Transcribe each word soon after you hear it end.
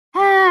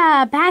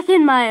Yeah, back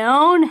in my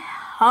own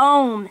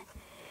home.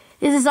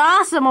 This is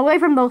awesome, away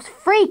from those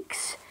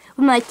freaks.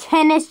 With my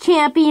tennis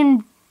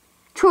champion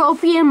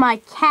trophy and my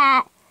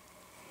cat.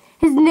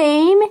 His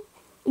name,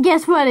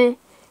 guess what it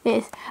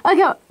is?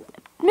 Okay,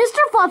 Mr.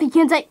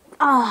 Fluffykins,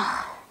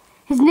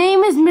 his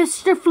name is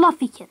Mr.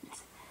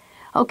 Fluffykins.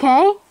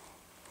 Okay?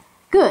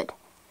 Good.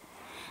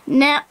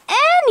 Now,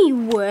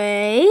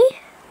 anyway,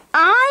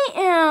 I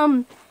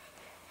am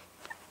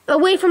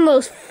away from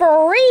those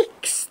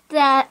freaks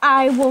that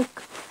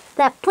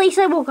place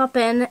I woke up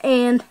in,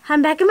 and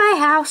I'm back in my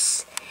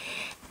house.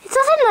 It's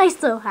such a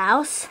nice little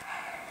house.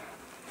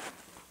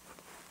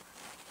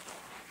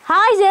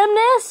 Hi,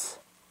 Zemnis.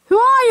 Who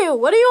are you?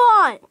 What do you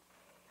want?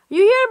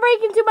 You here to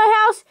break into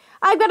my house?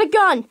 I've got a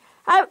gun.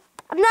 I'm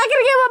not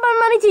gonna give up my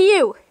money to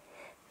you.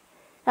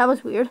 That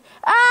was weird.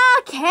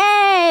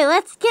 Okay,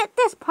 let's get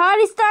this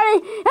party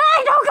started.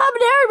 Hey, don't come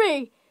near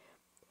me!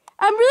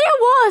 I'm really a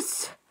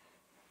wuss.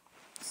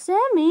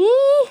 Sammy,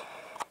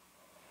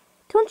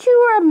 don't you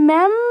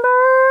remember?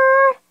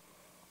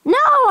 No,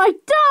 I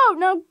don't.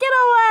 Now get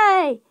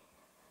away.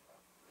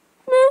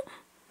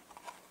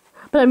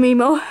 But I'm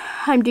emo.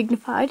 I'm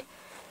dignified.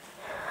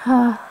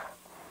 I'm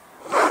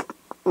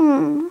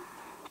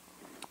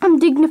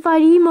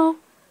dignified emo.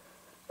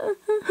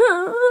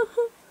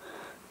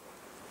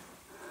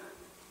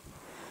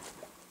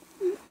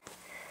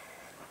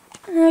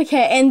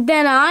 Okay, and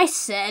then I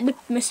said,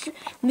 Mr.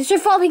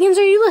 Fluffykins,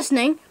 are you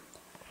listening?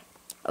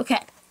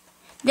 Okay.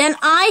 Then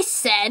I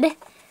said,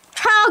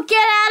 "Oh,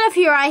 get out of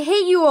here! I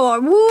hate you all!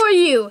 Who are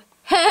you?"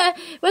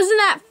 Wasn't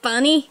that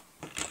funny?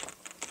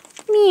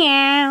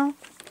 Meow.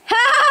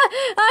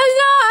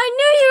 I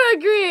knew you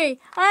agree.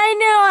 I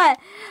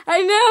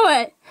knew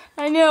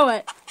it.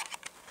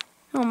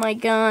 Oh my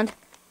god.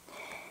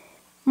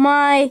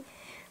 My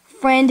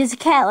friend is a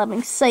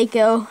cat-loving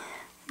psycho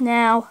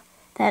now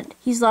that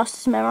he's lost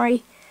his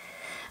memory.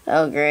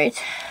 Oh,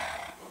 great.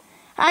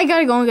 I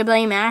gotta go and get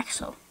blame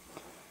Axel.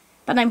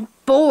 But I'm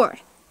bored.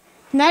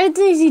 Now that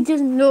he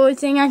doesn't know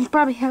anything, I can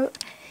probably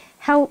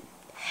hold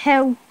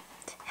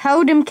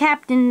him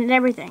captain and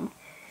everything.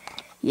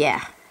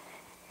 Yeah.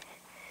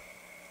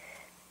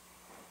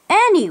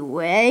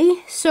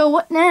 Anyway, so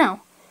what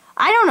now?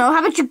 I don't know. How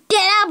about you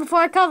get out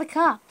before I call the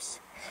cops?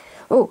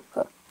 Oh,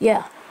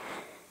 yeah.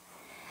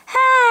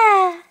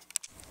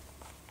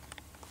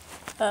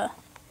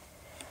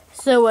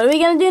 So what are we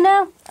gonna do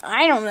now?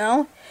 I don't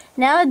know.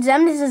 Now that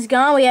Zemnis is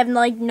gone, we have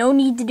no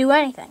need to do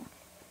anything.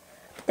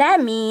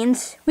 That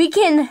means we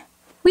can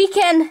do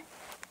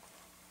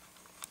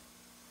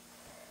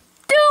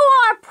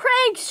our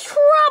pranks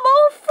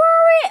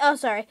trouble-free. Oh,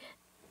 sorry.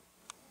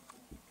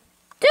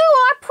 Do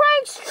our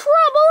pranks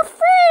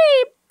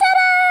trouble-free.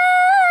 Ta-da!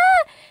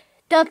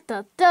 Da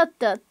da da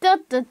da da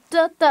da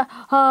da da.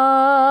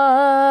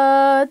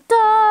 Da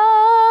da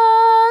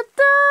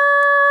da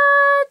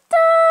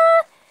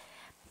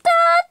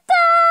da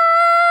da.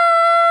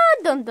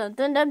 Dun dun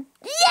dun dun.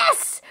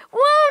 Yes!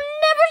 We'll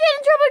never get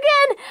in trouble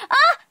again.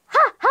 Ah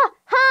ha ha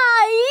ha!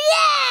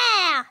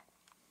 Yeah!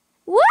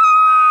 Woo!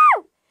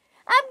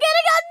 I'm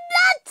gonna go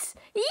nuts!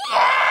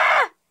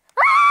 Yeah!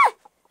 Ah!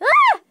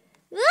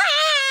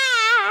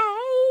 Ah!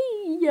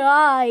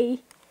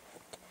 Yay!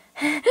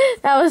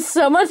 That was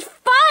so much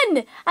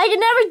fun! I could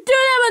never do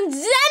that when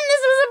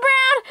Zemnis was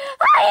around!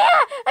 Oh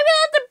yeah! I'm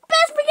gonna have the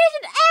best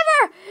vacation ever!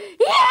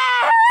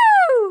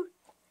 Yahoo!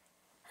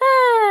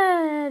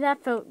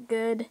 That felt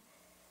good.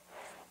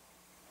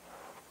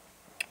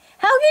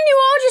 How can you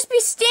all just be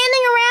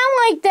standing around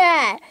like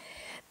that?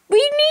 We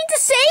need to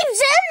save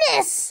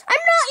Zemnis!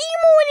 I'm not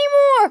emo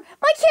anymore!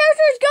 My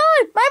character is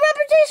gone! My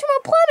reputation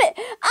will plummet!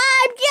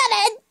 I'm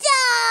gonna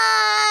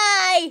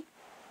die!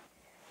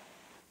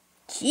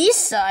 Geez,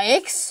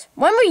 Sykes.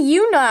 When were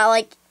you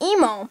not,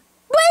 emo?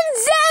 When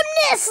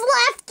Zemnis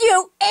left,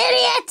 you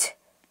idiot!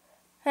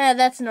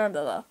 That's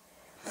normal, though.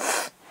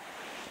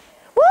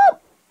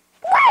 Whoop!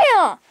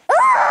 Wham!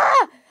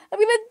 Ah! I'm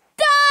gonna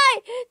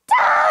die!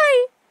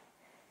 Die!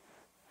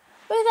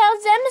 Without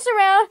Zemnis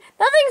around,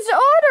 nothing's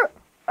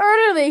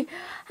orderly.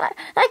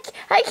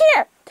 I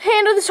can't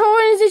handle this whole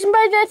organization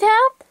by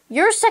myself.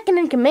 You're second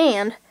in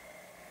command.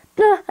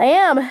 I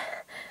am.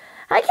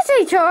 I can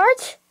take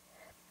charge.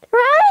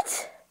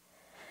 Right?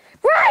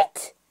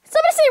 Right!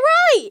 Somebody say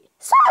right!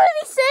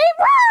 Somebody say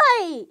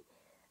right!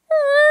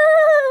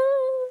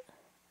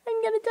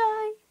 I'm gonna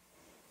die.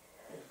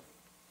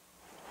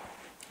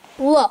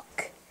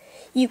 Look,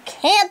 you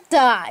can't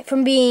die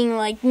from being,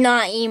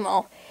 not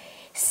emo.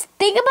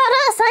 Think about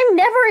us, I'm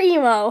never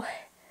emo.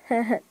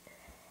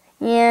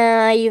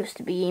 Yeah, I used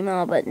to be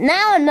emo, but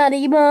now I'm not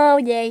emo,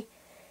 yay.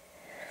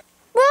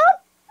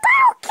 Well, I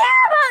don't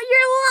care about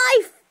your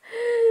life!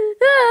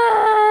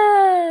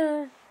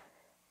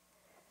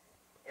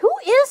 Who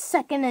is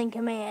second in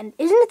command?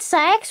 Isn't it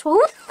Sykes? Well,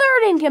 who's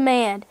third in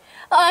command?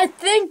 I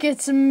think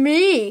it's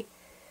me.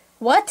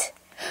 What?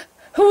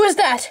 Who was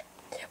that?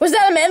 Was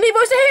that a manly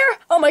voice I hear?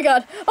 Oh my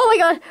god. Oh my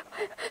god.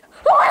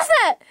 Who was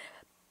that?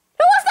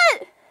 Who was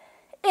that?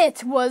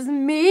 It was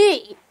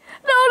me.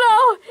 No,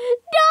 no.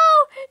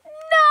 No.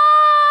 No.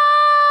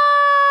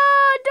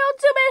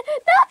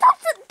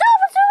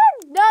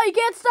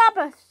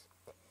 first.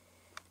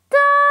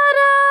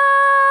 Da-da!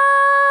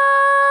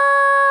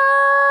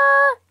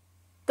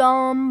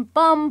 Dum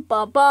bum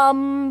ba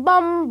bum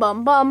bum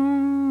bum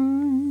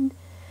bum.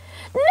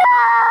 No!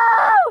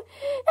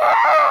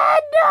 Ah,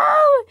 no!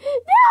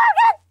 No, I'm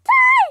gonna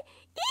die!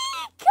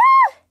 Eeka!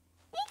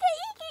 Eeka,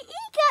 eeka,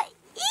 eeka,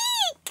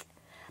 eek!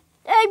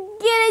 I'm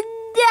gonna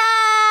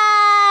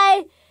die!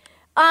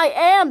 I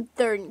am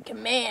third in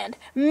command.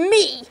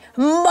 Me,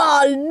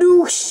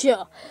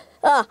 Marluxia.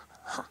 Ha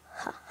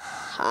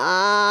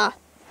ha.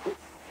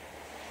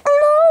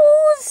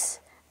 Nose!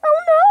 Oh,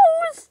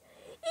 nose!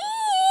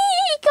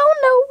 Eek! Oh,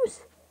 nose!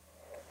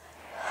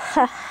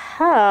 Ha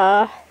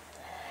ha.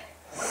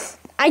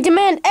 I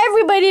demand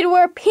everybody to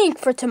wear pink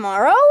for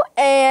tomorrow,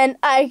 and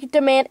I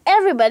demand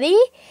everybody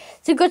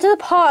to go to the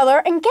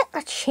parlor and get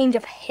a change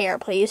of hair,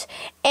 please.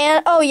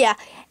 And, oh yeah,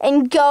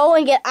 and go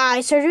and get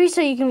eye surgery so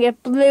you can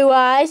get blue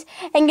eyes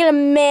and get a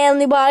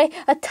manly body,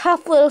 a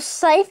tough little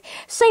scythe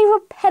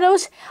with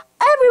petals.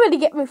 Everybody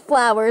get me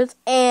flowers,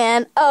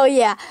 and, oh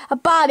yeah, a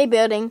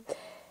bodybuilding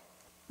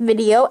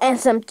video and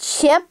some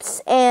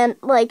chips and,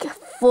 like,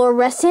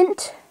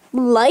 fluorescent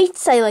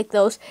lights. I like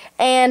those.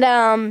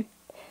 And,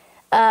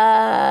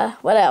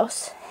 what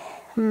else?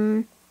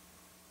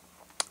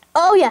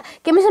 Oh yeah,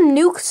 get me some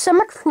new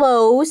summer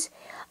clothes.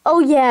 Oh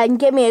yeah, and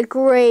get me a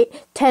great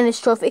tennis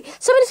trophy.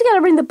 Somebody's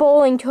gotta bring the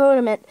bowling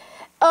tournament.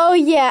 Oh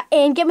yeah,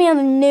 and get me on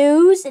the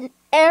news and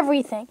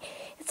everything.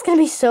 It's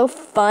gonna be so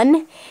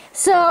fun.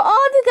 So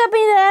all of you gotta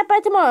be there by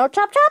tomorrow.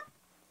 Chop chop.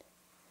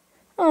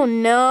 Oh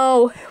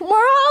no, we're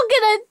all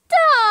gonna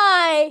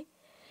die.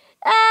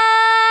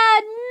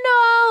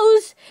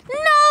 Nose,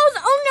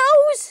 oh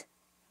nose.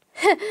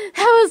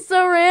 That was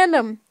so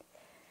random.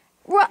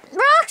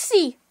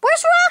 Roxy!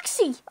 Where's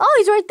Roxy? Oh,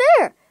 he's right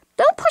there.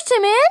 Don't push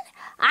him in.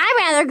 I'd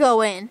rather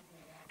go in.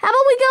 How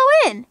about we go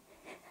in?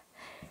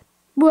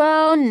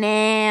 Well,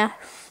 nah.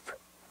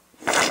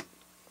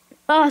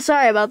 Oh,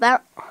 sorry about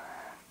that.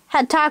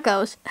 Had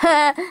tacos.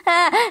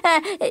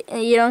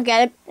 You don't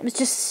get it? It was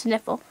just a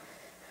sniffle.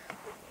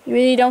 You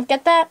really don't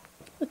get that?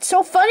 It's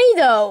so funny,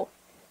 though.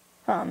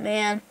 Oh,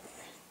 man.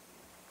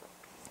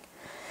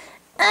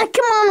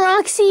 Come on,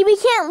 Roxy. We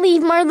can't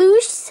leave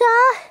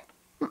Marluxia.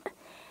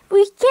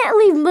 We can't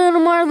leave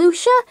little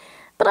Marluxia,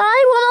 but I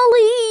want to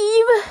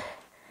leave.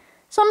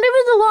 Somebody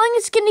with the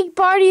longest skinny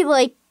party,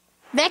 like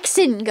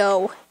Vexen,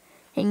 go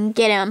and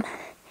get him.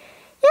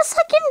 Yes,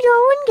 I can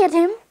go and get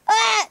him.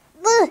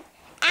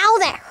 Ow,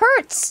 that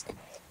hurts.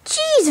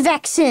 Jeez,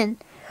 Vexen.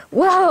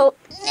 Whoa.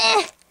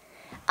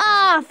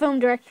 Film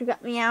director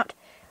got me out.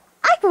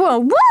 I could run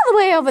all the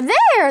way over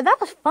there. That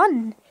was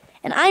fun.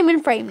 And I'm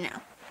in frame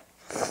now.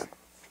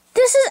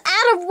 This is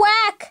out of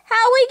whack. How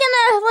are we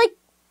gonna, like,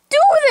 do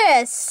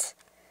this?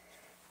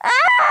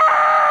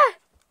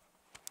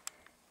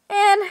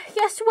 And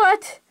guess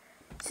what?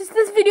 Since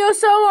this video is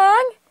so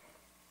long,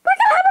 we're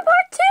gonna have a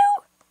part 2.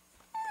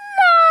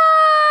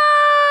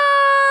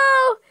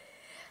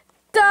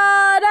 No!